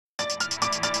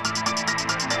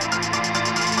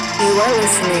You are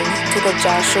listening to the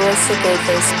Joshua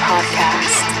Segafis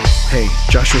podcast. Hey,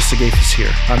 Joshua Segafis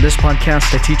here. On this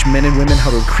podcast, I teach men and women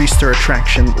how to increase their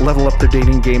attraction, level up their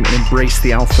dating game, and embrace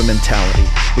the alpha mentality.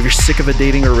 If you're sick of a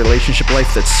dating or relationship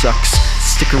life that sucks,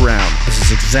 stick around. This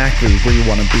is exactly where you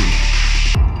want to be.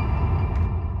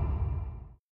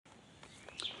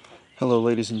 Hello,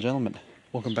 ladies and gentlemen.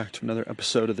 Welcome back to another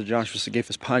episode of the Joshua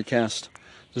Segafis podcast.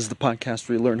 This is the podcast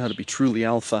where you learn how to be truly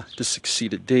alpha, to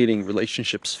succeed at dating,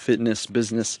 relationships, fitness,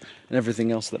 business, and everything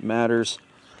else that matters.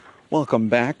 Welcome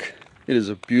back. It is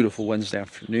a beautiful Wednesday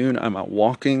afternoon. I'm out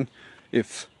walking.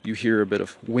 If you hear a bit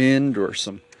of wind or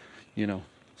some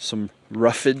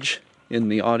roughage in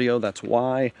the audio, that's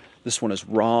why. This one is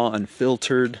raw,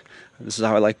 unfiltered. This is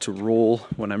how I like to roll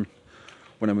when I'm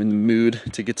in the mood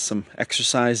to get some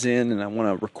exercise in and I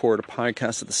want to record a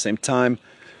podcast at the same time.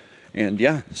 And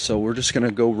yeah, so we're just going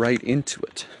to go right into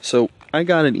it. So I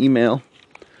got an email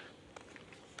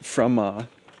from a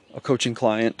coaching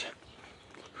client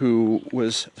who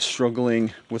was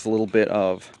struggling with a little bit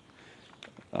of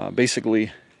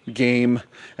basically game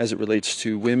as it relates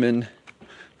to women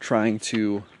trying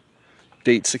to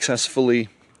date successfully,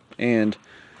 and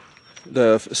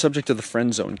the subject of the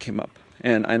friend zone came up.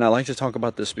 And I like to talk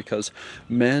about this because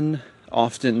men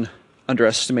often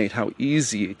underestimate how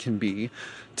easy it can be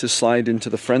to slide into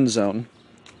the friend zone,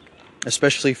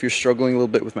 especially if you're struggling a little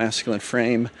bit with masculine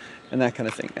frame and that kind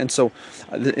of thing. And so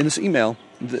in this email,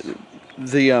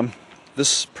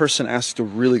 this person asked a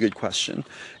really good question,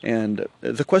 and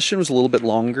the question was a little bit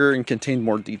longer and contained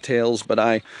more details, but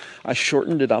I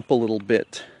shortened it up a little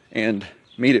bit and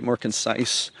made it more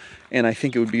concise, and I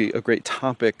think it would be a great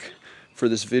topic for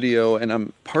this video. And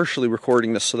I'm partially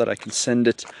recording this so that I can send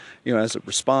it, as a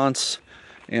response,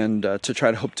 and to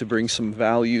try to hope to bring some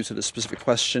value to the specific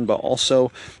question. But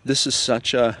also, this is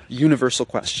such a universal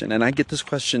question, and I get this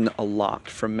question a lot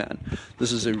from men.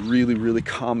 This is a really, really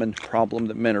common problem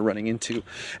that men are running into,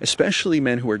 especially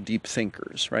men who are deep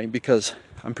thinkers, right? Because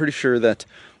I'm pretty sure that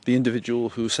the individual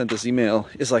who sent this email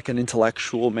is like an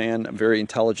intellectual man, a very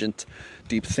intelligent,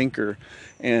 deep thinker,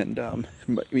 and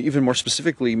even more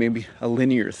specifically, maybe a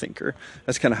linear thinker.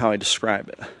 That's kind of how I describe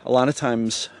it. A lot of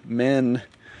times, men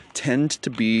tend to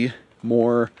be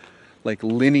more like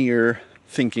linear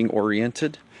thinking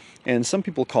oriented, and some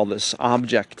people call this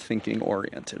object thinking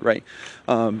oriented, right?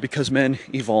 Because men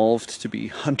evolved to be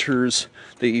hunters,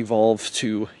 they evolved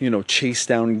to chase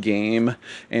down game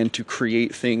and to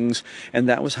create things, and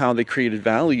that was how they created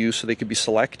value, so they could be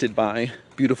selected by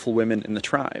beautiful women in the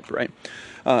tribe, right?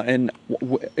 And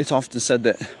it's often said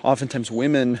that oftentimes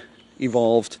women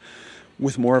evolved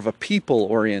with more of a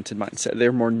people-oriented mindset.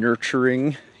 They're more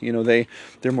nurturing,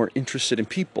 they're more interested in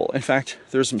people. In fact,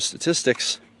 there's some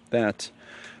statistics that,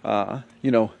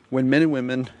 when men and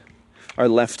women are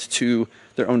left to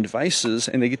their own devices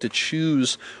and they get to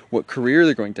choose what career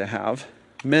they're going to have,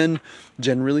 men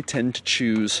generally tend to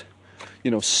choose,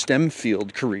 STEM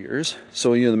field careers.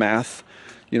 So, the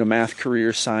math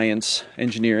career, science,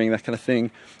 engineering, that kind of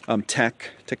thing,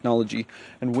 technology.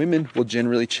 And women will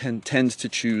generally tend to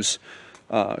choose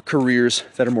careers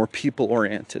that are more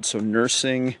people-oriented, so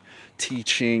nursing,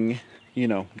 teaching,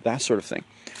 that sort of thing.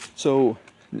 So,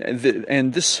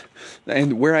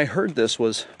 and where I heard this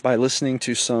was by listening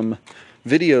to some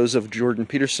videos of Jordan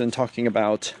Peterson talking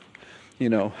about,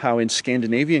 how in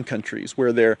Scandinavian countries,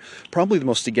 where they're probably the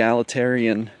most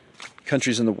egalitarian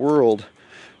countries in the world,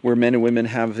 where men and women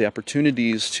have the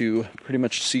opportunities to pretty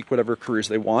much seek whatever careers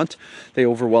they want, they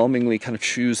overwhelmingly kind of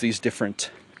choose these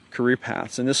different career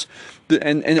paths. And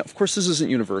of course this isn't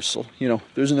universal.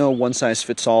 There's no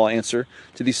one-size-fits-all answer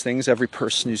to these things. Every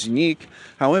person is unique.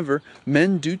 However,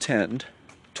 men do tend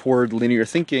toward linear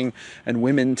thinking, and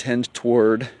women tend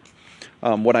toward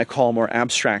what I call more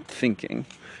abstract thinking.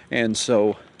 And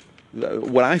so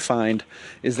what I find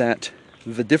is that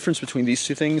the difference between these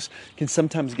two things can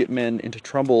sometimes get men into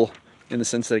trouble, in the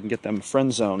sense that it can get them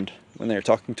friend-zoned when they're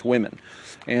talking to women.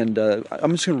 And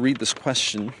I'm just going to read this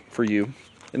question for you.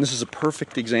 And this is a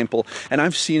perfect example. And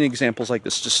I've seen examples like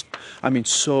this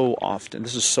so often.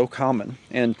 This is so common.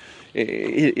 And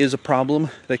it is a problem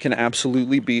that can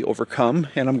absolutely be overcome.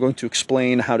 And I'm going to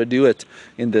explain how to do it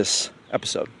in this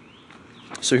episode.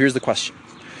 So here's the question.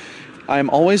 I'm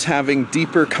always having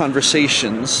deeper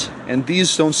conversations, and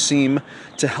these don't seem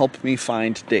to help me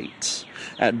find dates.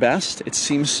 At best, it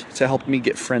seems to help me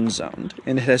get friend-zoned,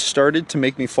 and it has started to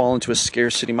make me fall into a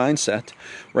scarcity mindset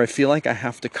where I feel like I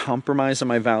have to compromise on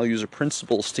my values or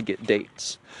principles to get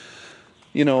dates.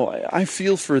 I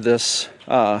feel for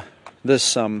the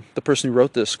person who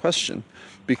wrote this question,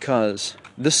 because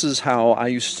this is how I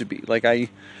used to be. Like I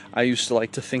used to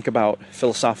like to think about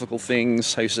philosophical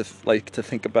things. I used to like to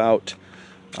think about,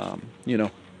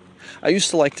 I used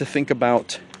to like to think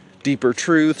about deeper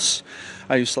truths.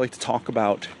 I used to like to talk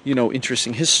about,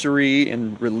 interesting history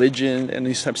and religion and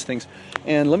these types of things.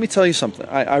 And let me tell you something.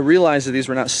 I realized that these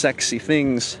were not sexy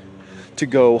things to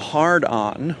go hard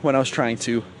on when I was trying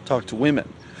to talk to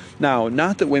women. Now,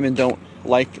 not that women don't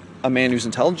like a man who's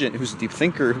intelligent, who's a deep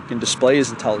thinker, who can display his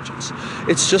intelligence.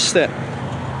 It's just that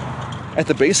at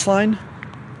the baseline,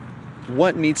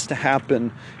 what needs to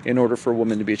happen in order for a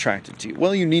woman to be attracted to you?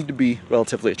 Well, you need to be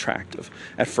relatively attractive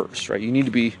at first, right?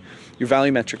 Your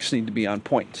value metrics need to be on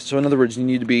point. So in other words, you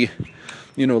need to be,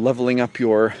 leveling up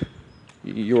your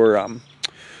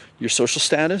social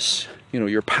status,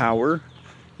 your power,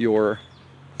 your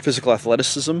physical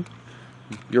athleticism,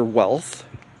 your wealth.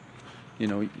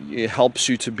 It helps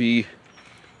you to be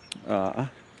a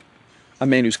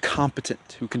man who's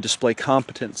competent, who can display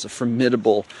competence, a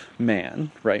formidable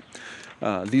man, right?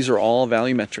 These are all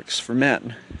value metrics for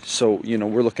men. So,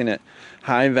 we're looking at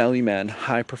high value men,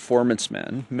 high performance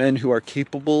men who are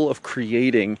capable of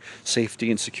creating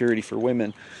safety and security for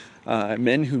women,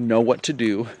 men who know what to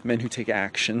do, men who take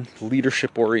action,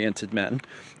 leadership-oriented men.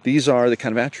 These are the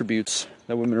kind of attributes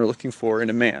that women are looking for in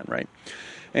a man, right?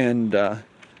 And,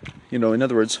 in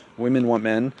other words, women want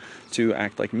men to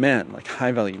act like men, like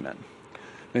high-value men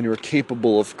who are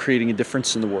capable of creating a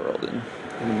difference in the world,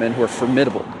 and men who are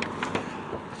formidable.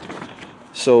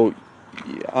 So,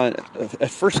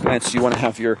 at first glance, you want to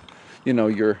have your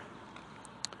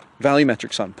value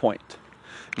metrics on point.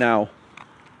 Now,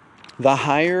 the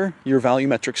higher your value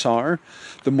metrics are,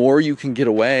 the more you can get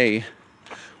away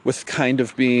with kind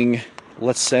of being,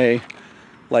 let's say,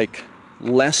 like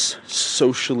less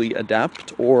socially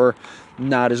adept or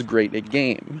not as great at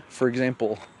game. For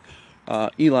example,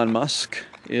 Elon Musk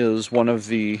is one of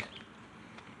the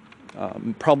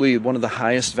probably one of the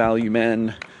highest value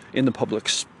men in the public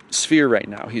sphere right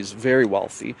now. He's very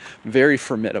wealthy, very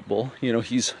formidable.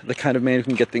 He's the kind of man who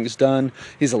can get things done.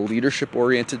 He's a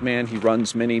leadership-oriented man. He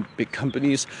runs many big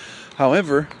companies.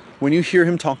 However, when you hear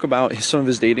him talk about some of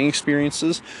his dating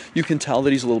experiences, you can tell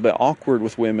that he's a little bit awkward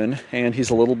with women, and he's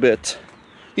a little bit,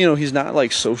 he's not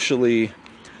like socially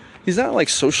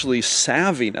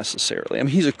savvy necessarily. I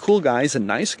mean, he's a cool guy. He's a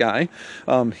nice guy.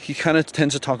 He kind of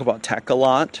tends to talk about tech a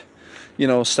lot,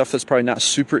 stuff that's probably not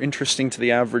super interesting to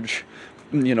the average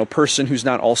person who's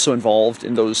not also involved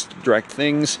in those direct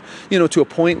things. To a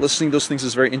point, listening to those things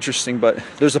is very interesting, but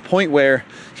there's a point where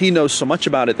he knows so much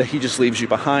about it that he just leaves you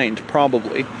behind,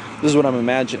 probably. This is what I'm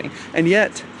imagining. And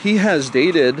yet, he has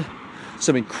dated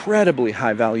some incredibly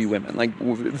high-value women, like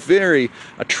very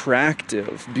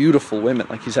attractive, beautiful women.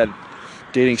 Like he's had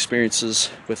dating experiences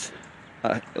with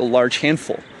a large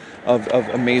handful of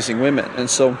amazing women. And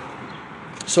so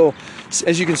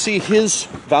as you can see, his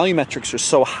value metrics are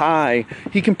so high,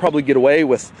 he can probably get away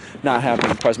with not having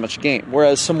quite as much game.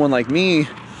 Whereas someone like me,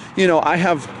 I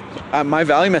have, my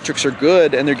value metrics are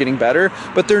good and they're getting better,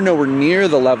 but they're nowhere near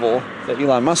the level that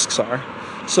Elon Musk's are.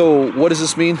 So what does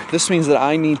this mean? This means that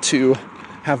I need to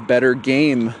have better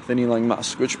game than Elon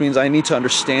Musk, which means I need to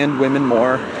understand women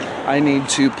more. I need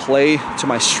to play to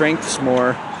my strengths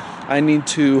more. I need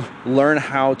to learn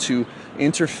how to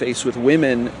interface with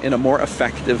women in a more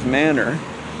effective manner,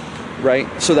 right?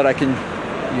 So that I can,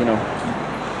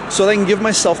 so that I can give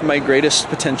myself my greatest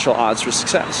potential odds for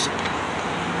success.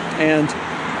 And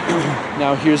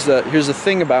now here's the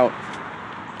thing about,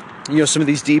 some of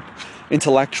these deep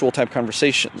intellectual type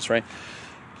conversations, right?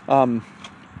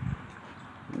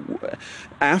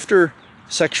 After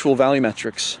sexual value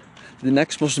metrics, the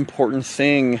next most important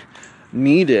thing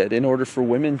needed in order for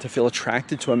women to feel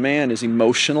attracted to a man is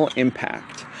emotional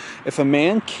impact. If a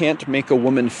man can't make a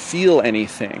woman feel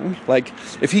anything, like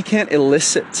if he can't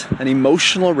elicit an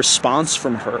emotional response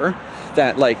from her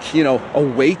that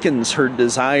awakens her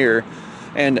desire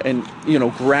and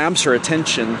grabs her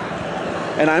attention,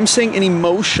 and I'm saying an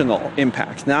emotional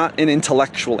impact, not an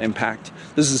intellectual impact.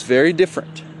 This is very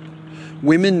different.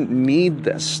 Women need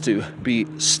this to be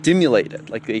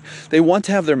stimulated. Like they want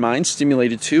to have their minds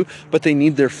stimulated too, but they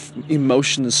need their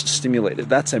emotions stimulated.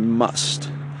 That's a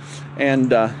must. And,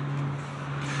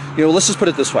 let's just put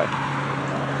it this way.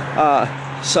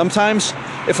 Sometimes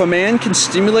if a man can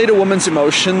stimulate a woman's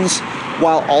emotions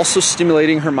while also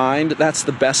stimulating her mind, that's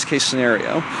the best case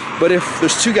scenario. But if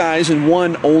there's two guys and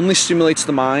one only stimulates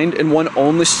the mind and one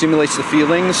only stimulates the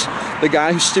feelings, the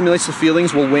guy who stimulates the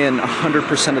feelings will win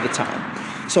 100% of the time.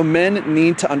 So men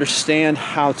need to understand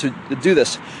how to do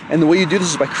this. And the way you do this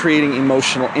is by creating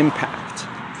emotional impact.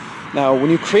 Now,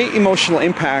 when you create emotional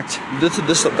impact, that's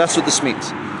what this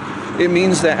means. It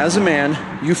means that as a man,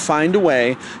 you find a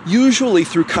way, usually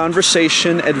through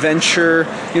conversation, adventure,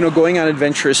 going on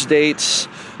adventurous dates,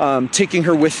 taking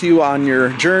her with you on your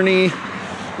journey,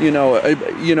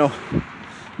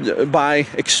 by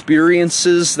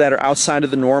experiences that are outside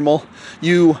of the normal.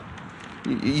 You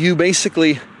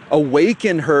basically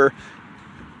awaken her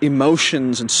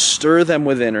emotions and stir them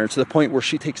within her to the point where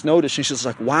she takes notice and she's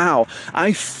like, wow,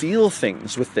 I feel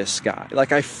things with this guy.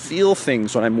 Like, I feel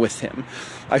things when I'm with him.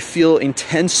 I feel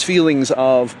intense feelings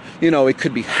of, it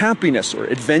could be happiness or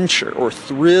adventure or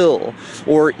thrill,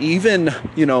 or even,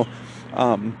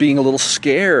 being a little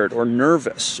scared or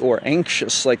nervous or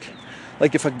anxious. Like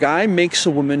if a guy makes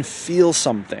a woman feel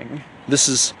something, this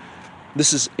is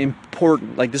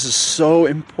important. Like, this is so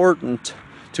important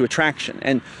to attraction.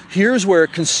 And here's where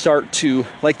it can start to,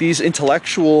 like, these deep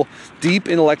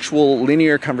intellectual,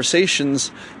 linear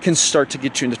conversations can start to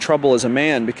get you into trouble as a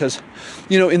man, because,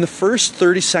 in the first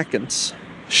 30 seconds,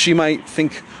 she might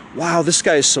think, wow, this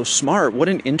guy is so smart. What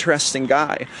an interesting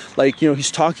guy. Like,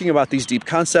 he's talking about these deep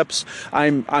concepts.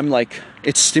 I'm like,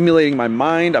 it's stimulating my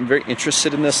mind. I'm very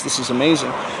interested in this. This is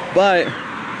amazing. But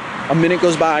a minute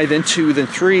goes by, then 2, then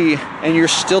 3, and you're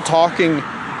still talking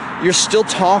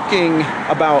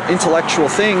about intellectual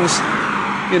things,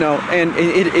 and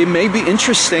it may be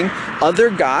interesting. Other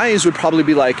guys would probably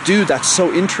be like, dude, that's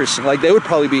so interesting. Like, they would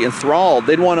probably be enthralled.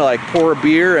 They'd want to, like, pour a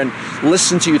beer and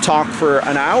listen to you talk for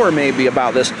an hour maybe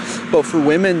about this. But for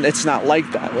women, it's not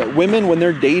like that. Women, when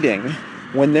they're dating,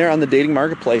 when they're on the dating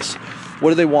marketplace, what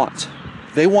do they want?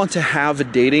 They want to have a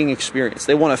dating experience.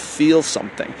 They want to feel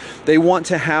something. They want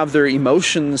to have their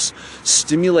emotions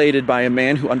stimulated by a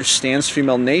man who understands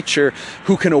female nature,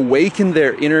 who can awaken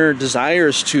their inner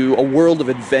desires to a world of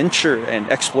adventure and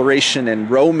exploration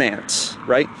and romance,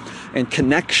 right? And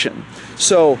connection.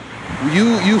 So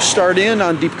you start in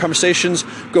on deep conversations,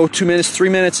 go 2 minutes, 3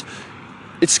 minutes.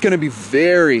 It's going to be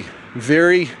very,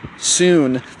 very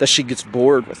soon that she gets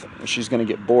bored with it. She's going to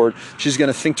get bored. She's going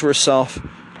to think to herself,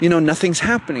 nothing's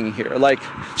happening here. Like,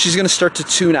 she's going to start to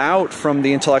tune out from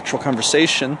the intellectual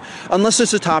conversation, unless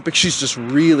it's a topic she's just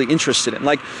really interested in.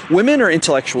 Like, women are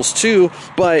intellectuals too,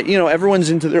 but,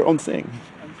 everyone's into their own thing.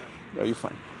 Oh, you're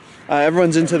fine.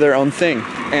 Everyone's into their own thing.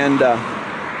 And,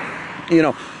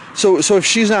 so if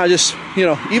she's not just,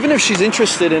 even if she's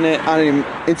interested in it on an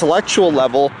intellectual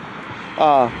level,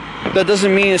 that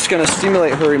doesn't mean it's going to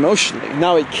stimulate her emotionally.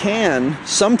 Now, it can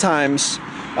sometimes.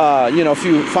 If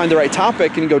you find the right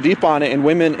topic and you go deep on it, and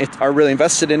women are really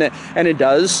invested in it, and it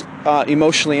does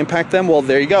emotionally impact them, well,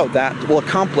 there you go. That will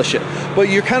accomplish it. But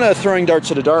you're kind of throwing darts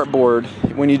at a dartboard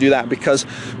when you do that, because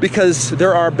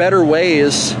there are better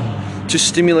ways to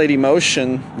stimulate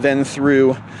emotion than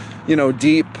through,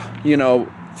 deep,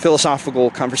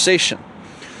 philosophical conversation.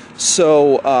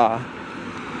 So,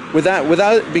 with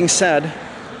that being said,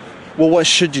 well, what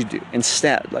should you do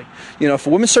instead? Like, if a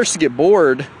woman starts to get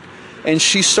bored, and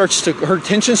her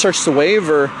attention starts to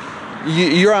waver,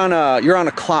 you're on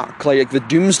a clock, like the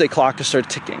doomsday clock has started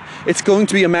ticking. It's going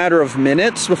to be a matter of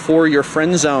minutes before you're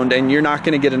friend zoned, and you're not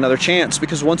going to get another chance,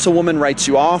 because once a woman writes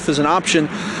you off as an option,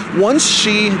 once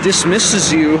she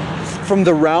dismisses you from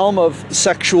the realm of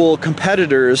sexual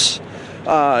competitors,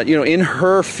 in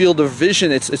her field of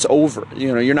vision, it's over.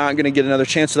 You're not going to get another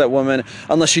chance with that woman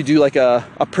unless you do like a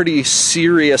pretty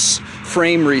serious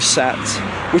frame reset,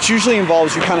 which usually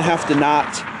involves you kind of have to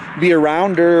not be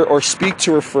around her or speak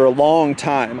to her for a long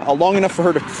time, long enough for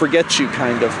her to forget you,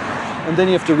 kind of. And then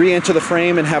you have to re-enter the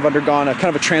frame and have undergone a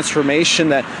kind of a transformation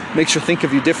that makes her think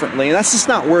of you differently. And that's just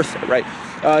not worth it, right?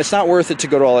 It's not worth it to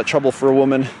go to all that trouble for a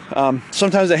woman.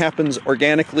 Sometimes it happens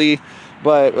organically,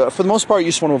 but for the most part, you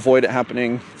just want to avoid it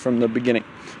happening from the beginning.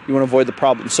 You want to avoid the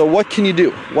problem. So what can you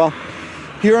do? Well,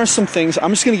 here are some things.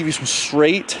 I'm just going to give you some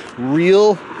straight,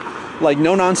 real, like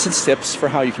no-nonsense tips for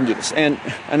how you can do this. And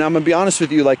I'm going to be honest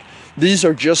with you, like, these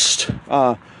are just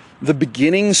the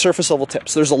beginning surface-level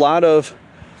tips. There's a lot of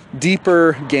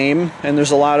deeper game, and there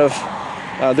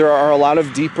are a lot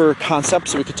of deeper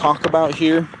concepts that we could talk about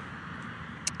here.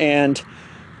 And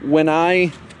when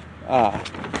I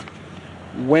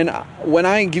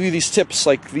give you these tips,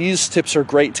 like, these tips are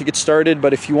great to get started,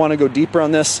 but if you want to go deeper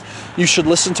on this, you should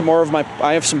listen to more of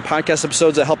I have some podcast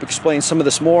episodes that help explain some of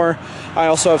this more. I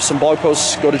also have some blog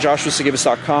posts. Go to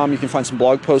joshuasagavis.com. You can find some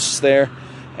blog posts there.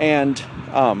 And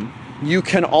you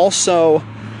can also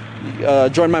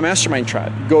join my mastermind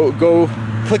tribe. Go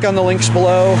click on the links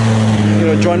below,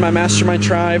 join my mastermind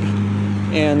tribe,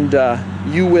 and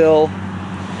you will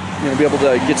be able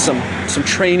to get some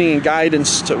training and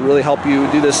guidance to really help you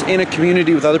do this in a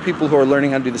community with other people who are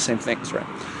learning how to do the same things, right?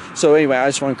 So anyway, I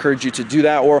just want to encourage you to do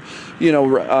that, or,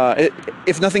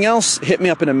 if nothing else, hit me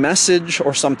up in a message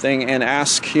or something and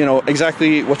ask,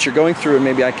 exactly what you're going through, and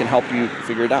maybe I can help you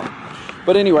figure it out.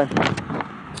 But anyway,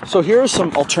 so here are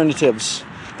some alternatives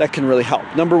that can really help.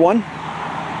 Number one,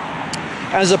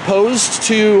 as opposed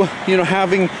to,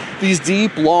 having these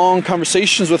deep, long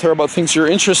conversations with her about things you're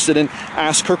interested in,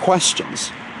 ask her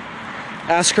questions.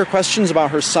 Ask her questions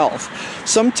about herself.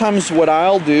 Sometimes what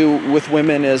I'll do with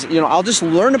women is, I'll just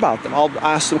learn about them. I'll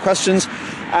ask them questions,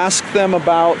 ask them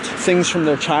about things from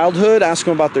their childhood, ask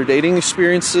them about their dating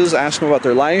experiences, ask them about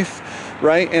their life,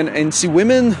 right? And see,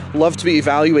 women love to be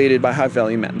evaluated by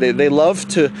high-value men. They love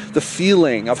the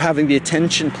feeling of having the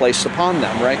attention placed upon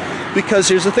them, right? Because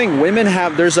here's the thing,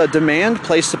 there's a demand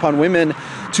placed upon women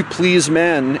to please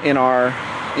men in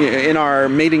our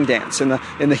mating dance. In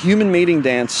the human mating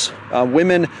dance,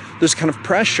 women, there's kind of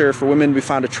pressure for women to be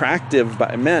found attractive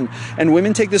by men, and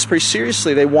women take this pretty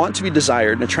seriously. They want to be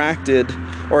desired and attractive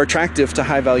to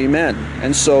high-value men.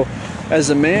 And so as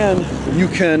a man, you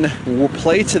can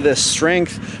play to this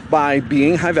strength by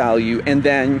being high value and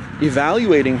then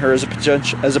evaluating her as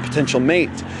a potential mate.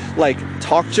 Like,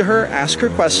 talk to her, ask her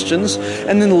questions,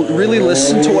 and then really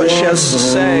listen to what she has to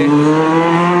say.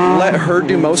 Let her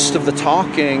do most of the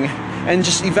talking and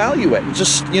just evaluate.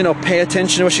 Just, pay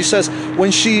attention to what she says.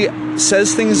 When she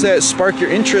says things that spark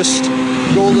your interest,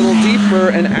 go a little deeper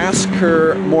and ask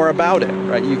her more about it,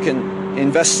 right? You can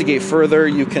investigate further.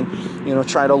 You can,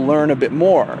 try to learn a bit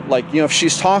more. Like, if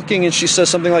she's talking and she says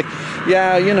something like,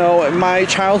 yeah, my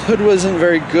childhood wasn't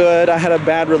very good. I had a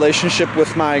bad relationship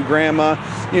with my grandma.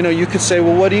 You could say,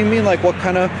 well, what do you mean? Like, what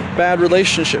kind of bad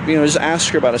relationship? Just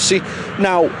ask her about it. See,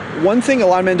 now, one thing a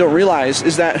lot of men don't realize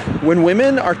is that when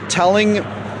women are telling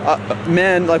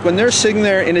men, like when they're sitting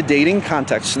there in a dating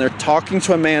context and they're talking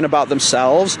to a man about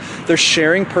themselves, they're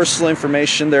sharing personal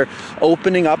information, they're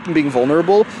opening up and being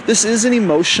vulnerable. This is an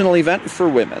emotional event for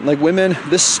women. Like, women,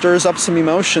 this stirs up some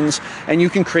emotions, and you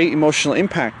can create emotional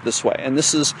impact this way. And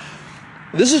this is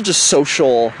just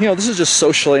social, this is just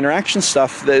social interaction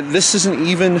stuff. This isn't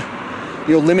even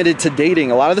limited to dating.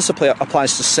 A lot of this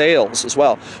applies to sales as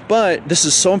well. But this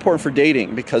is so important for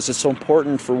dating because it's so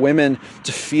important for women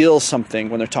to feel something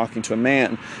when they're talking to a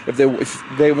man. If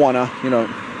they want to,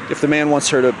 if the man wants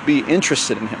her to be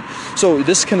interested in him. So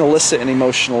this can elicit an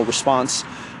emotional response.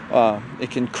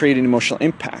 It can create an emotional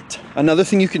impact. Another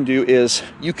thing you can do is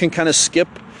you can kind of skip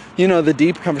the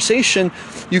deep conversation.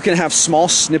 You can have small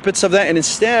snippets of that, and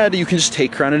instead you can just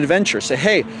take her on an adventure. Say,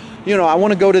 hey, I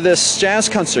want to go to this jazz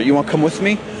concert. You want to come with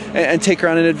me? And take her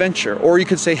on an adventure. Or you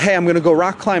could say, hey, I'm going to go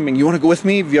rock climbing. You want to go with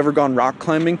me? Have you ever gone rock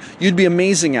climbing? You'd be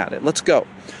amazing at it. Let's go.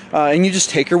 And you just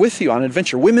take her with you on an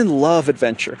adventure. Women love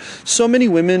adventure. So many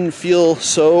women feel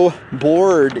so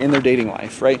bored in their dating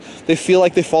life, right? They feel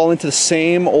like they fall into the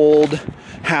same old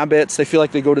habits. They feel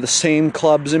like they go to the same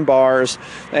clubs and bars,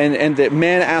 and that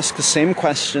men ask the same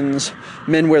questions.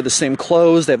 Men wear the same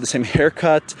clothes. They have the same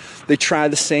haircut. They try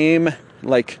the same,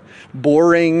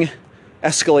 boring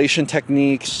escalation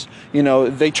techniques.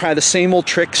 They try the same old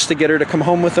tricks to get her to come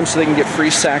home with them so they can get free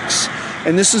sex.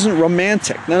 And this isn't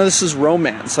romantic. None of this is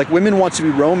romance. Like, women want to be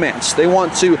romanced. They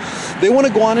want to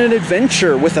go on an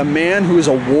adventure with a man who is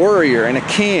a warrior and a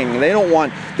king. They don't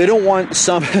want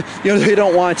some, they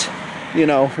don't want,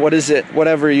 what is it?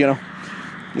 Whatever,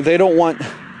 they don't want,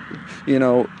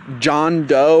 John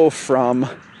Doe from,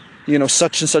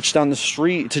 such and such down the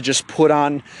street to just put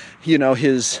on,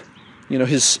 his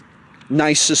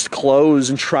nicest clothes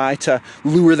and try to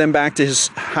lure them back to his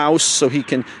house so he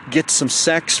can get some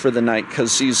sex for the night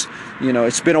because he's,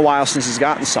 it's been a while since he's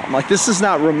gotten something. Like, this is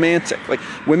not romantic. Like,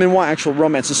 women want actual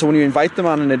romance. And so when you invite them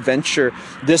on an adventure,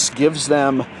 this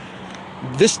definitely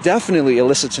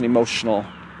elicits an emotional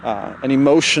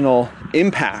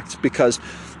impact because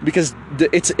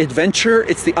it's adventure,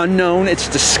 it's the unknown, it's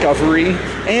discovery,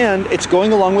 and it's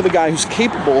going along with a guy who's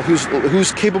capable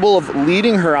of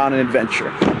leading her on an adventure.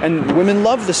 And women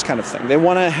love this kind of thing. They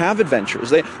want to have adventures.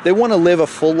 They want to live a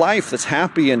full life that's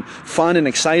happy and fun and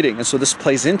exciting. And so this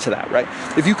plays into that, right?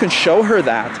 If you can show her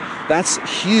that, that's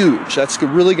huge. That's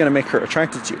really going to make her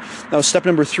attracted to you. Now, step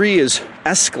number 3 is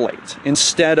escalate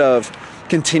instead of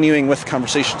continuing with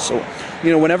conversation. So,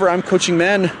 whenever I'm coaching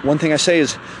men, one thing I say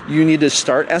is you need to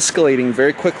start escalating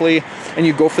very quickly, and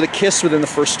you go for the kiss within the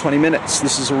first 20 minutes.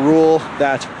 This is a rule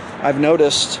that I've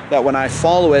noticed that when I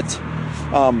follow it,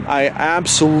 I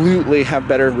absolutely have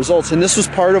better results. And this was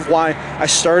part of why I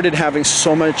started having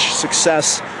so much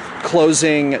success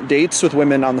closing dates with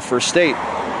women on the first date.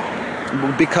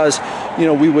 Because,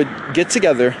 we would get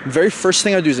together. Very first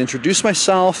thing I'd do is introduce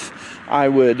myself. I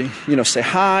would, say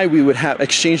hi. We would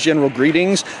exchange general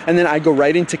greetings, and then I go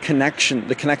right into connection,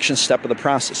 the connection step of the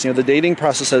process. The dating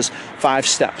process has 5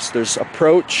 steps. There's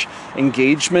approach,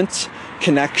 engagement,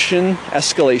 connection,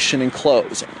 escalation, and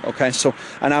closing. Okay,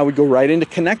 and I would go right into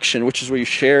connection, which is where you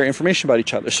share information about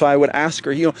each other. So I would ask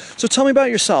her, so tell me about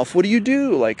yourself. What do you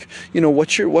do? Like,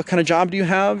 what kind of job do you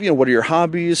have? What are your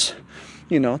hobbies?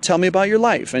 Tell me about your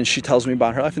life. And she tells me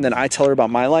about her life, and then I tell her about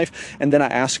my life, and then I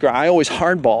ask her, I always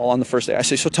hardball on the first day. I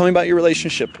say, so tell me about your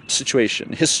relationship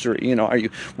situation, history. Have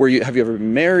you ever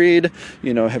been married?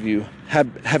 Have you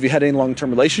had any long-term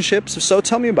relationships? If so,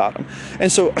 tell me about them. And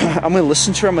so I'm going to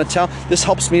listen to her. I'm going to tell. This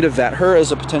helps me to vet her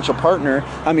as a potential partner.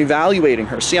 I'm evaluating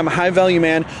her. See, I'm a high-value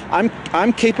man.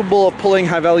 I'm capable of pulling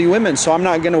high-value women, so I'm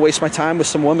not going to waste my time with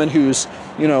some woman who's,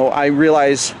 I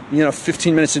realize,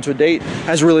 15 minutes into a date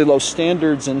has really low standards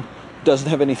and doesn't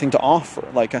have anything to offer.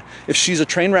 Like, if she's a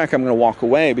train wreck, I'm going to walk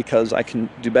away because I can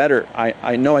do better.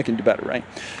 I know I can do better, right?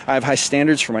 I have high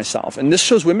standards for myself, and this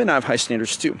shows women I have high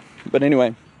standards too. But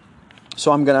anyway,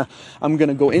 so I'm gonna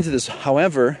go into this.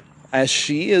 However, as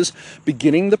she is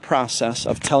beginning the process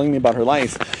of telling me about her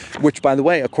life, which, by the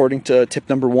way, according to tip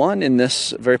number 1 in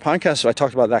this very podcast, so I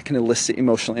talked about that can elicit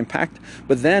emotional impact,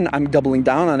 but then I'm doubling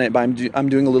down on it by I'm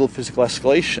doing a little physical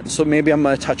escalation. So maybe I'm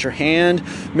going to touch her hand,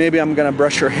 maybe I'm going to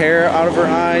brush her hair out of her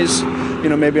eyes,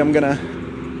 maybe I'm going to,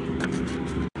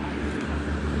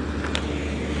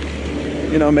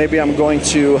 maybe I'm going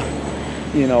to,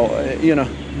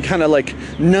 kind of like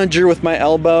nudge her with my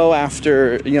elbow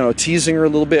after, teasing her a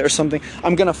little bit or something.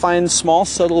 I'm going to find small,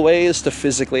 subtle ways to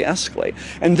physically escalate.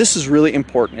 And this is really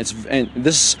important.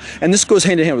 This goes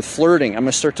hand in hand with flirting. I'm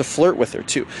going to start to flirt with her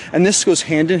too. And this goes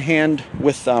hand in hand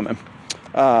with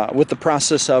the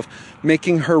process of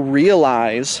making her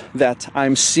realize that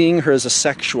I'm seeing her as a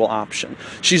sexual option.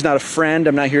 She's not a friend.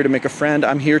 I'm not here to make a friend.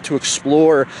 I'm here to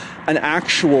explore an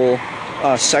actual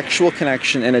sexual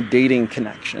connection and a dating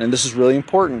connection. And this is really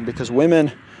important because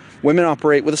women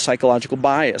operate with a psychological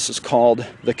bias. It's called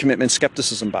the commitment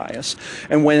skepticism bias.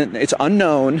 And when it's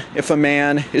unknown if a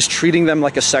man is treating them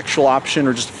like a sexual option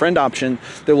or just a friend option,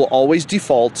 they will always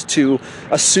default to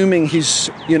assuming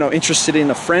he's, interested in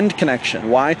a friend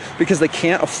connection. Why? Because they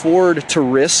can't afford to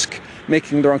risk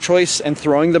making the wrong choice and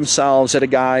throwing themselves at a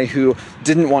guy who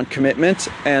didn't want commitment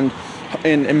and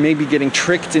maybe getting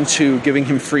tricked into giving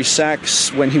him free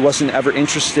sex when he wasn't ever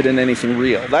interested in anything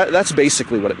real. That's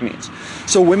basically what it means.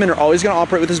 So women are always going to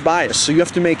operate with this bias. So you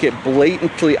have to make it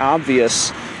blatantly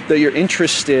obvious that you're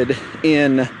interested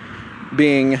in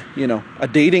being, a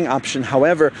dating option.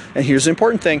 However, and here's the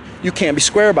important thing, you can't be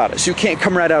square about it. So you can't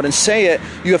come right out and say it.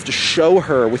 You have to show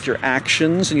her with your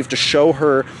actions, and you have to show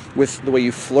her with the way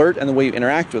you flirt and the way you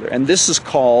interact with her. And this is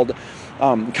called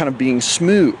kind of being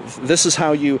smooth. This is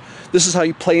how you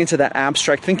play into that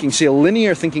abstract thinking. See, a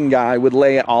linear thinking guy would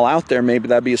lay it all out there. Maybe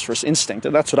that'd be his first instinct,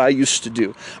 and that's what I used to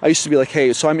do. I used to be like,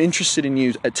 hey, so I'm interested in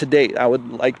you to date.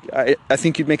 I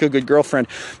think you'd make a good girlfriend.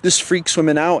 This freaks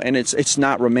women out, and it's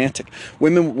not romantic.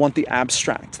 Women want the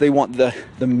abstract. They want the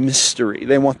mystery.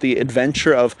 They want the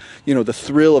adventure of, the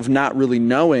thrill of not really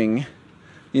knowing,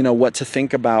 what to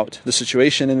think about the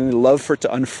situation, and they love for it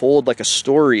to unfold like a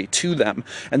story to them.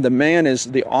 And the man is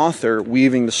the author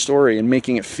weaving the story and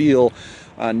making it feel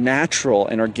natural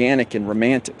and organic and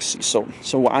romantic. So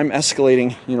I'm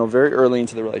escalating, very early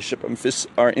into the relationship.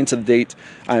 Into the date.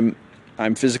 I'm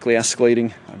physically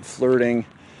escalating. I'm flirting.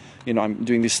 I'm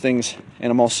doing these things,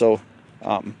 and I'm also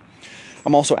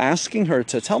asking her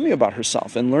to tell me about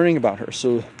herself and learning about her.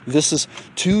 So this is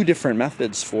 2 different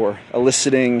methods for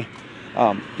eliciting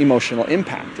emotional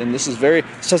impact, and this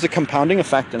has a compounding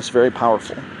effect, and it's very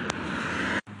powerful.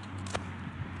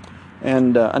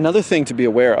 And another thing to be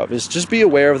aware of is just be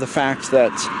aware of the fact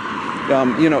that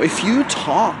if you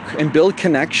talk and build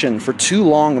connection for too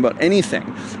long about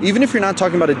anything, even if you're not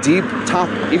talking about a deep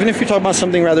topic, even if you're talking about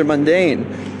something rather mundane,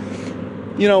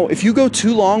 if you go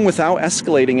too long without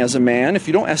escalating as a man, if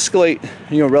you don't escalate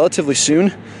relatively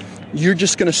soon, you're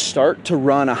just going to start to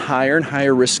run a higher and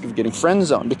higher risk of getting friend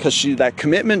zoned, because that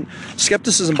commitment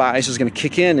skepticism bias is going to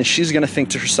kick in, and she's going to think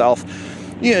to herself,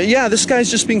 yeah, this guy's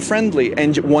just being friendly.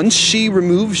 And once she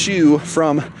removes you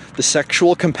from the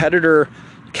sexual competitor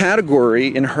category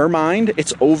in her mind,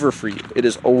 it's over for you. It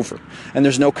is over. And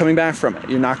there's no coming back from it.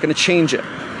 You're not going to change it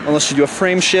unless you do a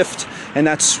frame shift, and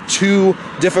that's too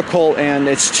difficult and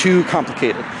it's too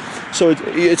complicated. So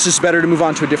it's just better to move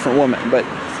on to a different woman. But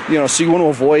so you want to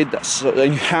avoid this. So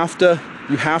you have to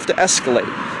You have to escalate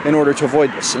in order to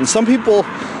avoid this. And some people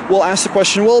will ask the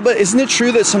question, well, but isn't it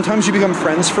true that sometimes you become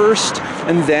friends first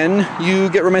and then you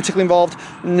get romantically involved?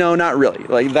 No, not really.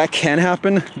 Like, that can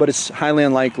happen, but it's highly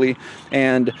unlikely.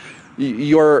 And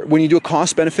when you do a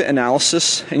cost-benefit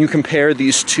analysis and you compare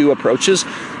these two approaches,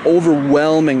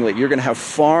 overwhelmingly, you're going to have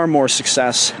far more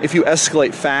success if you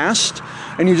escalate fast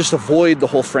and you just avoid the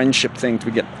whole friendship thing to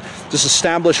begin with. Just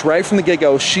establish right from the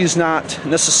get-go, she's not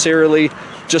necessarily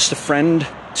just a friend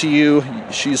to you,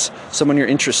 she's someone you're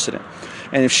interested in.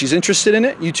 And if she's interested in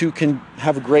it, you two can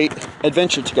have a great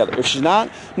adventure together. If she's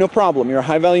not, no problem. You're a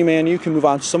high-value man. You can move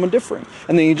on to someone different,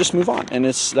 and then you just move on. And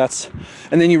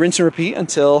and then you rinse and repeat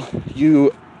until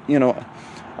you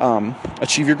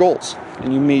achieve your goals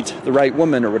and you meet the right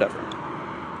woman or whatever.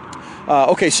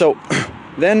 Okay, so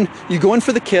then you go in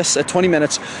for the kiss at 20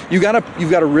 minutes. You've got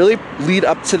to really lead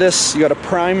up to this. You got to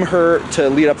prime her to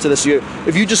lead up to this.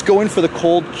 If you just go in for the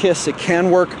cold kiss, it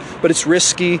can work, but it's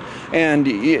risky. And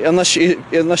unless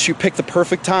you pick the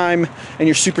perfect time and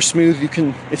you're super smooth,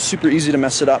 it's super easy to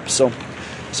mess it up. So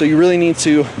you really need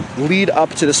to lead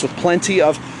up to this with plenty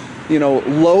of,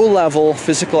 low-level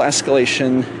physical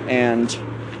escalation and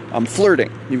flirting.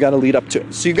 You've got to lead up to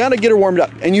it. So you've got to get her warmed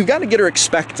up, and you've got to get her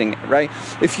expecting it, right?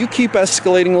 If you keep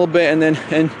escalating a little bit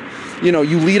and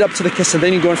you lead up to the kiss and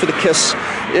then you go in for the kiss,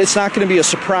 it's not going to be a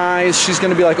surprise. She's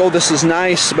going to be like, oh, this is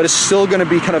nice, but it's still going to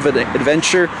be kind of an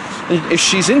adventure. And if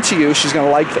she's into you, she's going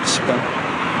to like this. Okay?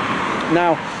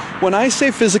 Now, when I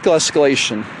say physical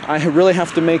escalation, I really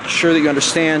have to make sure that you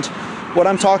understand what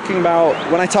I'm talking about.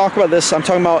 When I talk about this, I'm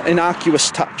talking about innocuous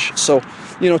touch. So,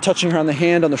 touching her on the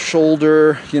hand, on the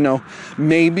shoulder,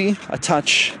 maybe a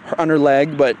touch on her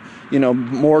leg, but,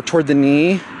 more toward the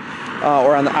knee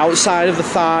or on the outside of the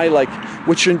thigh. Like,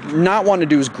 what you're not wanting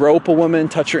to do is grope a woman,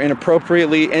 touch her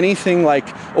inappropriately. Anything like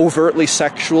overtly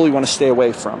sexual you want to stay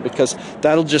away from, because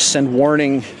that'll just send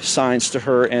warning signs to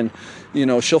her, and,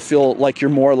 she'll feel like you're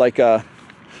more like a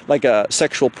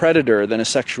sexual predator than a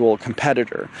sexual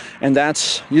competitor. And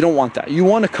you don't want that. You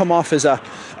want to come off as a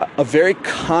very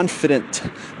confident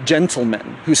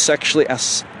gentleman who's sexually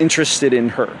interested in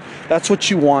her. That's what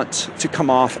you want to come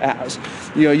off as.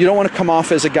 You don't want to come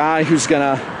off as a guy who's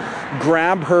going to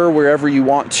grab her wherever you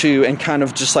want to and kind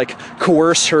of just like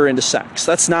coerce her into sex.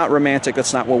 That's not romantic.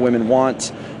 That's not what women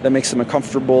want. That makes them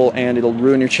uncomfortable, and it'll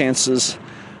ruin your chances.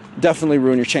 Definitely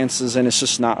ruin your chances, and it's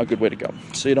just not a good way to go.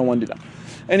 So you don't want to do that.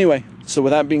 Anyway, so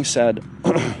with that being said,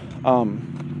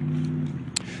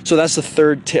 so that's the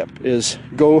third tip, is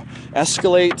go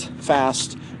escalate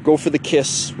fast, go for the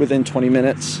kiss within 20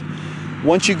 minutes.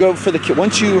 Once you land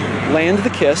the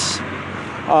kiss,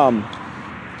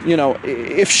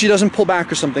 if she doesn't pull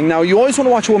back or something. Now, you always want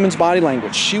to watch a woman's body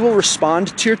language. She will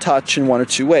respond to your touch in one or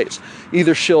two ways.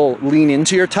 Either she'll lean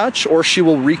into your touch or she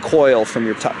will recoil from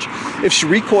your touch. If she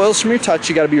recoils from your touch,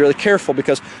 you got to be really careful,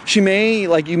 because you may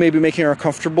be making her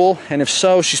uncomfortable, and if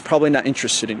so, she's probably not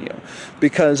interested in you,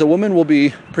 because a woman will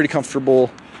be pretty comfortable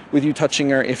with you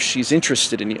touching her if she's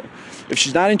interested in you. If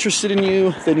she's not interested in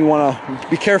you, then you want to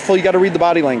be careful. You got to read the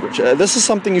body language. This is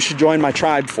something you should join my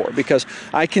tribe for, because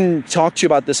I can talk to you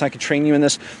about this. I can train you in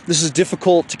this. This is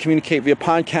difficult to communicate via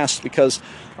podcast because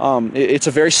it's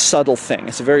a very subtle thing.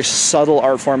 It's a very subtle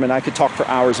art form, and I could talk for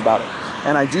hours about it.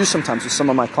 And I do sometimes with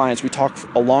some of my clients. We talk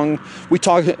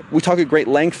at great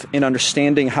length in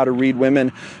understanding how to read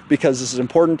women, because this is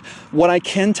important. What I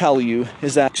can tell you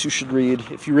is that you should read,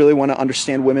 if you really want to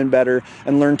understand women better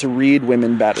and learn to read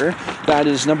women better. That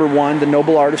is number one, The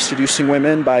Noble Art of Seducing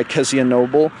Women by Kezia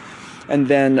Noble, and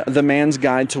then The Man's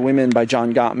Guide to Women by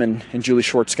John Gottman and Julie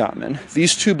Schwartz Gottman.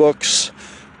 These two books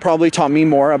probably taught me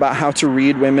more about how to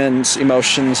read women's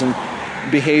emotions and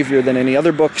behavior than any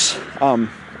other books.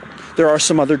 There are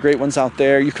some other great ones out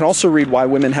there. You can also read Why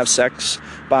Women Have Sex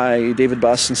by David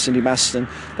Buss and Cindy Meston.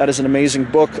 That is an amazing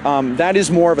book. That is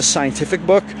more of a scientific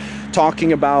book,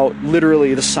 talking about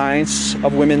literally the science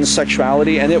of women's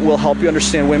sexuality, and it will help you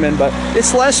understand women, but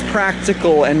it's less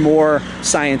practical and more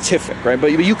scientific, right?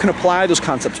 But you can apply those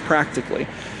concepts practically.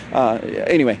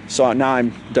 Anyway, so now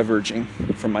I'm diverging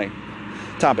from my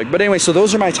topic. But anyway, so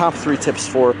those are my top 3 tips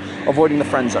for avoiding the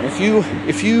friend zone. If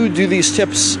you do these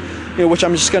tips, which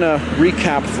I'm just going to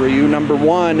recap for you. Number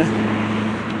 1,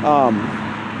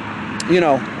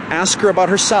 ask her about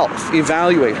herself,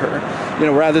 evaluate her,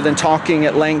 rather than talking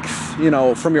at length,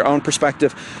 from your own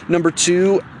perspective. Number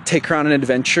 2, take her on an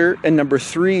adventure. And number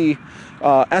 3,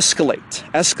 escalate,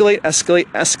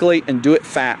 and do it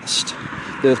fast.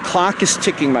 The clock is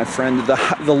ticking, my friend.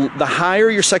 The higher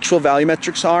your sexual value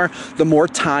metrics are, the more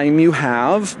time you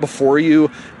have before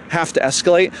you have to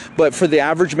escalate. But for the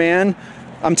average man,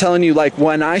 I'm telling you, like,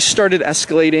 when I started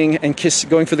escalating and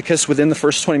going for the kiss within the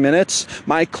first 20 minutes,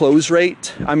 my close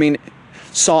rate,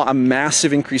 saw a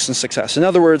massive increase in success. In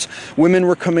other words, women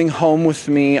were coming home with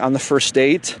me on the first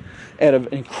date at an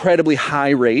incredibly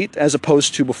high rate as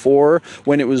opposed to before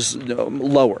when it was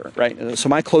lower, right? So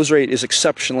my close rate is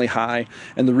exceptionally high,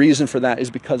 and the reason for that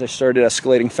is because I started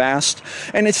escalating fast.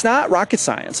 And it's not rocket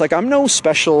science. Like, I'm no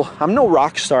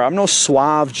rock star, I'm no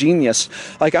suave genius.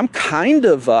 Like,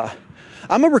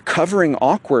 I'm a recovering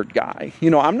awkward guy.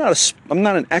 I'm not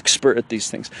an expert at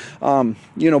these things.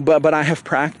 But I have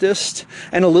practiced,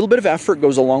 and a little bit of effort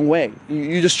goes a long way.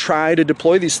 You just try to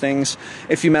deploy these things.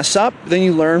 If you mess up, then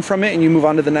you learn from it and you move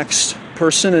on to the next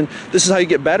person, and this is how you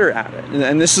get better at it.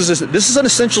 And this is an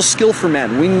essential skill for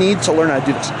men. We need to learn how to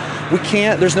do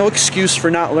this. There's no excuse for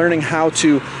not learning how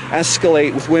to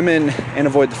escalate with women and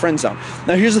avoid the friend zone.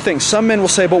 Now, here's the thing. Some men will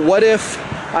say, but what if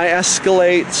I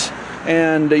escalate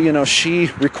and she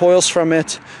recoils from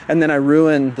it, and then I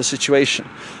ruin the situation?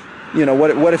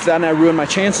 What if then I ruin my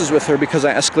chances with her because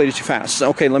I escalated too fast?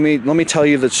 Okay, let me tell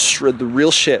you the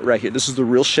real shit right here. This is the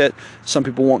real shit. Some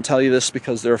people won't tell you this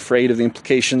because they're afraid of the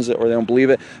implications or they don't believe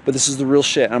it, but this is the real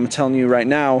shit. I'm telling you right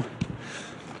now,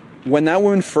 when that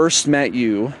woman first met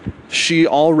you, she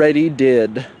already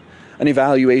did an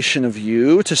evaluation of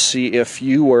you to see if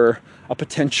you were a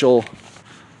potential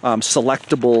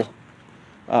selectable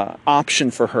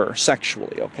option for her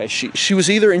sexually. Okay, she was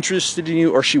either interested in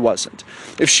you or she wasn't.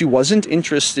 If she wasn't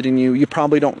interested in you, you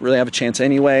probably don't really have a chance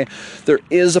anyway. There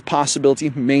is a possibility,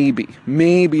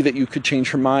 maybe that you could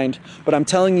change her mind, but I'm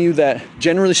telling you that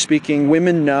generally speaking,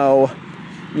 women know,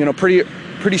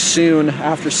 pretty soon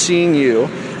after seeing you,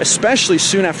 especially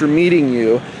soon after meeting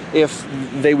you, if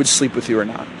they would sleep with you or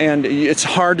not. And it's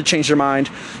hard to change their mind.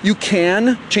 You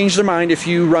can change their mind if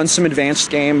you run some advanced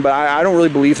game, but I don't really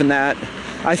believe in that.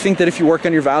 I think that if you work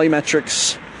on your value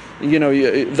metrics,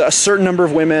 a certain number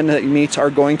of women that you meet are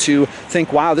going to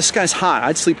think, wow, this guy's hot,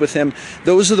 I'd sleep with him.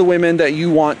 Those are the women that you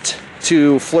want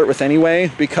to flirt with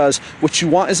anyway, because what you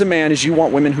want as a man is you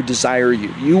want women who desire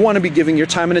you. You want to be giving your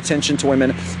time and attention to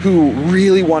women who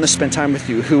really want to spend time with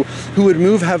you, who would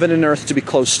move heaven and earth to be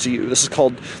close to you. This is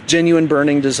called genuine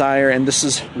burning desire, and this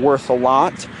is worth a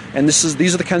lot. And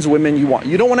these are the kinds of women you want.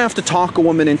 You don't want to have to talk a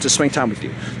woman into spending time with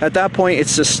you. At that point,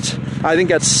 it's just, I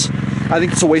think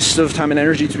it's a waste of time and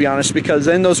energy, to be honest, because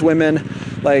then those women,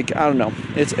 like, I don't know,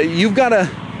 you've got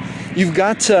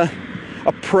to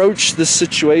approach this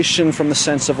situation from the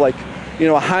sense of, like,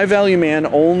 a high value man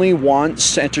only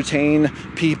wants to entertain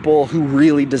people who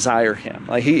really desire him.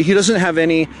 Like, he doesn't have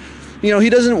any, he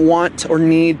doesn't want or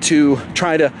need to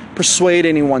try to persuade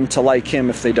anyone to like him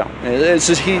if they don't. It's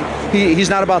just he's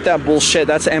not about that bullshit.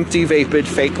 That's empty, vapid,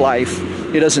 fake life.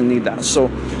 He doesn't need that. So,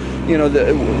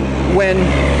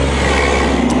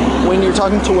 when you're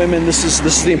talking to women, this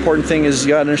is the important thing, is you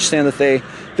gotta understand that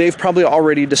they've probably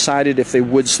already decided if they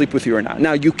would sleep with you or not.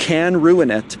 Now, you can ruin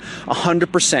it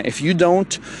 100%. If you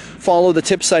don't follow the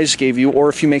tips I just gave you, or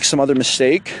if you make some other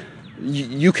mistake,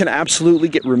 you can absolutely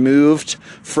get removed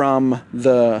from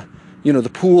the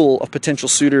pool of potential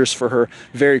suitors for her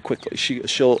very quickly.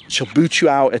 She'll boot you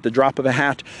out at the drop of a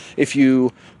hat if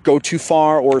you go too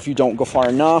far, or if you don't go far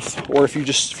enough, or if you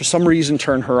just for some reason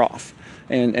turn her off.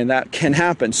 And that can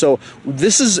happen. So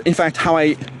this is, in fact, how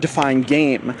I define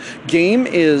game. Game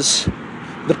is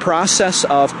the process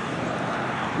of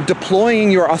deploying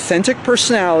your authentic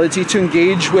personality to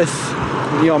engage with,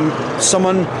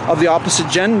 someone of the opposite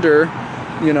gender,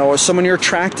 or someone you're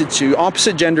attracted to.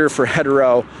 Opposite gender for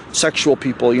heterosexual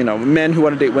people, men who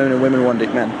want to date women and women who want to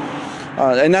date men.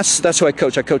 And that's who I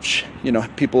coach. I coach,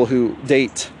 people who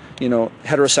date,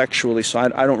 heterosexually. So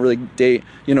I don't really date,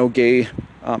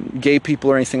 gay people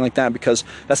or anything like that, because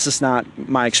that's just not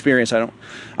my experience. I'm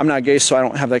not gay, so I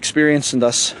don't have that experience, and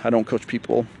thus I don't coach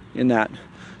people in that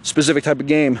specific type of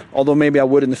game. Although maybe I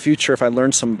would in the future if I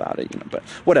learned some about it, but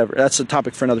whatever. That's a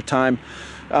topic for another time.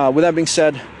 With that being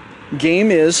said,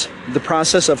 game is the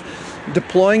process of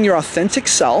deploying your authentic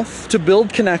self to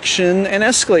build connection and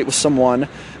escalate with someone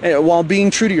while being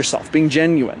true to yourself, being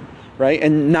genuine, right?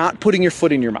 And not putting your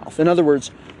foot in your mouth. In other words,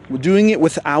 doing it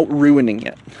without ruining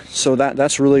it. So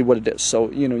that's really what it is.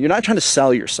 So, you're not trying to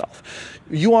sell yourself.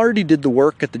 You already did the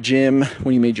work at the gym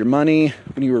when you made your money,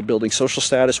 when you were building social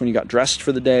status, when you got dressed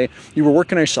for the day. You were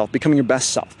working on yourself, becoming your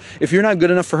best self. If you're not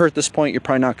good enough for her at this point, you're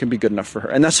probably not going to be good enough for her.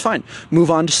 And that's fine. Move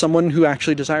on to someone who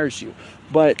actually desires you.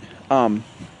 But,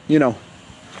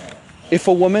 if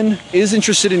a woman is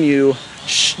interested in you,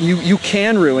 you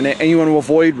can ruin it, and you want to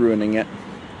avoid ruining it,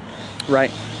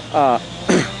 right?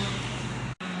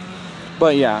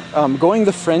 But yeah, going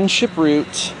the friendship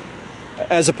route,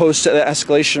 as opposed to the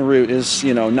escalation route is,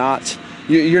 not,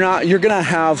 you're going to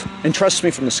have, and trust me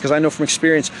from this, because I know from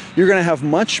experience, you're going to have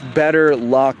much better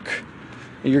luck,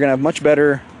 you're going to have much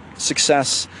better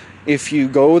success if you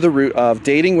go the route of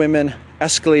dating women,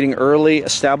 escalating early,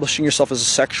 establishing yourself as a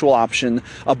sexual option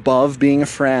above being a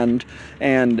friend,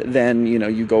 and then,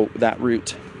 you go that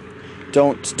route.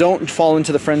 Don't fall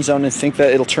into the friend zone and think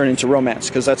that it'll turn into romance,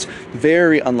 because that's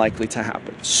very unlikely to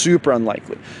happen. Super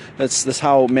unlikely. That's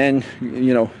how men,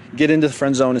 get into the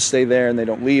friend zone and stay there, and they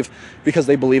don't leave because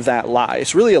they believe that lie.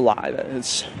 It's really a lie.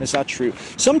 It's not true.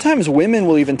 Sometimes women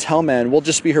will even tell men, "We'll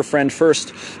just be her friend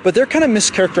first," but they're kind of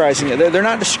mischaracterizing it. They're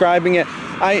not describing it.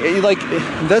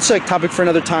 That's a topic for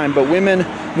another time. But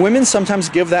women sometimes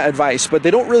give that advice, but they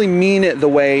don't really mean it the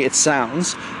way it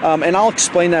sounds. And I'll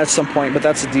explain that at some point. But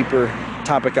that's a deeper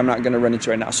topic I'm not going to run into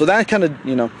right now. So that kind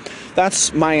of,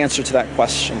 that's my answer to that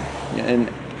question. And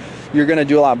you're going to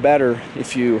do a lot better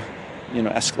if you,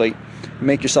 escalate,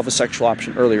 make yourself a sexual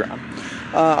option earlier on.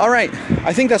 All right.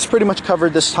 I think that's pretty much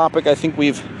covered this topic. I think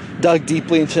we've dug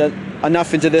deeply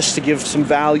enough into this to give some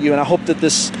value, and I hope that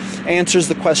this answers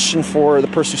the question for the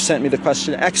person who sent me the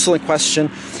question. Excellent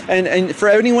question. And for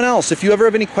anyone else, if you ever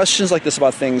have any questions like this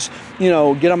about things,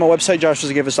 get on my website,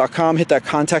 joshuasagafis.com, hit that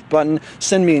contact button,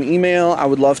 send me an email. I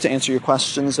would love to answer your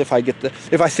questions if I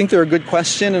think they're a good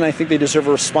question and I think they deserve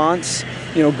a response,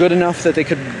 good enough that they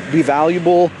could be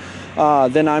valuable,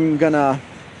 then I'm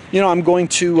going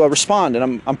to respond,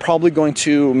 and I'm probably going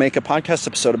to make a podcast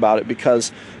episode about it,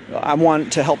 because I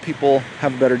want to help people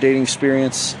have a better dating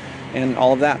experience and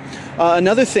all of that.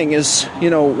 Another thing is,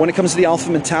 when it comes to the alpha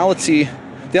mentality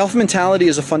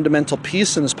is a fundamental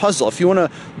piece in this puzzle. If you want to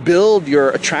build your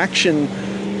attraction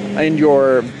and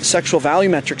your sexual value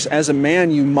metrics as a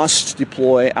man, you must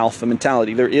deploy alpha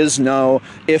mentality. There is no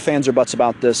ifs, ands, or buts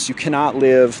about this. You cannot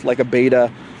live like a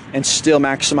beta and still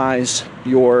maximize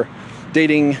your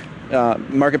dating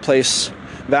marketplace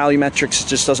value metrics. It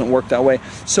just doesn't work that way.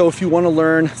 So if you want to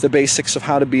learn the basics of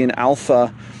how to be an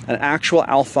actual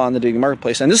alpha on the dating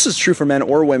marketplace, and this is true for men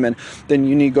or women, then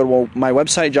you need to go to my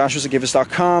website,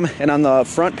 joshuasagafis.com, and on the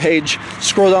front page,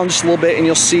 scroll down just a little bit, and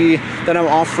you'll see that I'm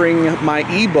offering my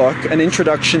ebook, An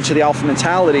Introduction to the Alpha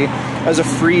Mentality, as a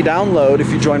free download if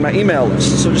you join my email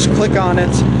list. So just click on it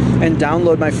and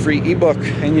download my free ebook,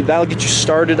 and that'll get you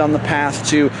started on the path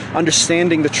to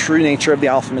understanding the true nature of the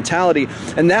alpha mentality.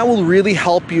 And that will really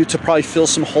help you to probably fill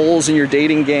some holes in your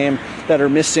dating game that are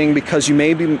missing, because you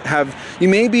may be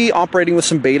operating with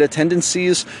some beta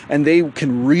tendencies, and they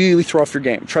can really throw off your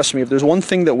game. Trust me, if there's one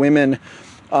thing that women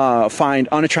find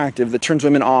unattractive, that turns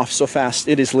women off so fast,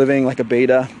 it is living like a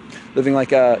beta, living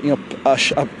like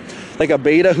like a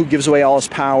beta who gives away all his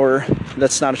power.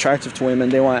 That's not attractive to women.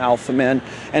 They want alpha men.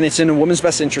 And it's in a woman's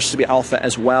best interest to be alpha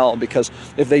as well, because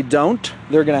if they don't,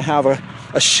 they're going to have a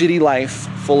shitty life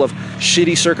full of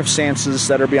shitty circumstances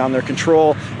that are beyond their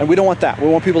control. And we don't want that. We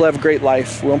want people to have a great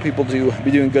life. We want people to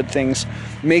be doing good things,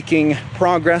 making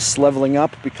progress, leveling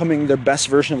up, becoming their best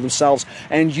version of themselves.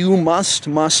 And you must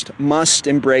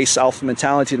embrace alpha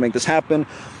mentality to make this happen.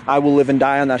 I will live and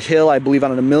die on that hill. I believe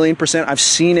on it 1,000,000%. I've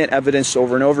seen it evidenced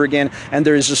over and over again, and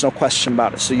there is just no question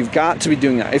about it. So you've got to be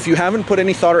doing that. If you haven't put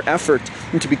any thought or effort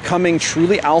into becoming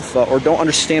truly alpha, or don't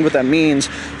understand what that means,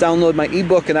 download my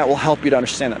ebook, and that will help you to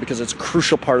understand that, because it's a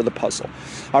crucial part of the puzzle.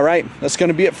 All right, that's going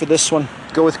to be it for this one.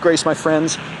 Go with grace, my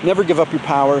friends. Never give up your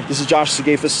power. This is Josh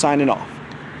Sagafis signing off.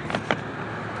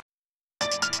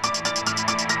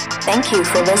 Thank you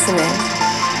for listening.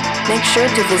 Make sure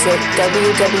to visit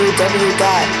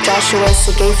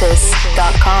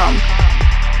www.joshuasagafis.com.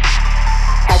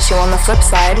 Catch you on the flip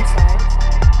side.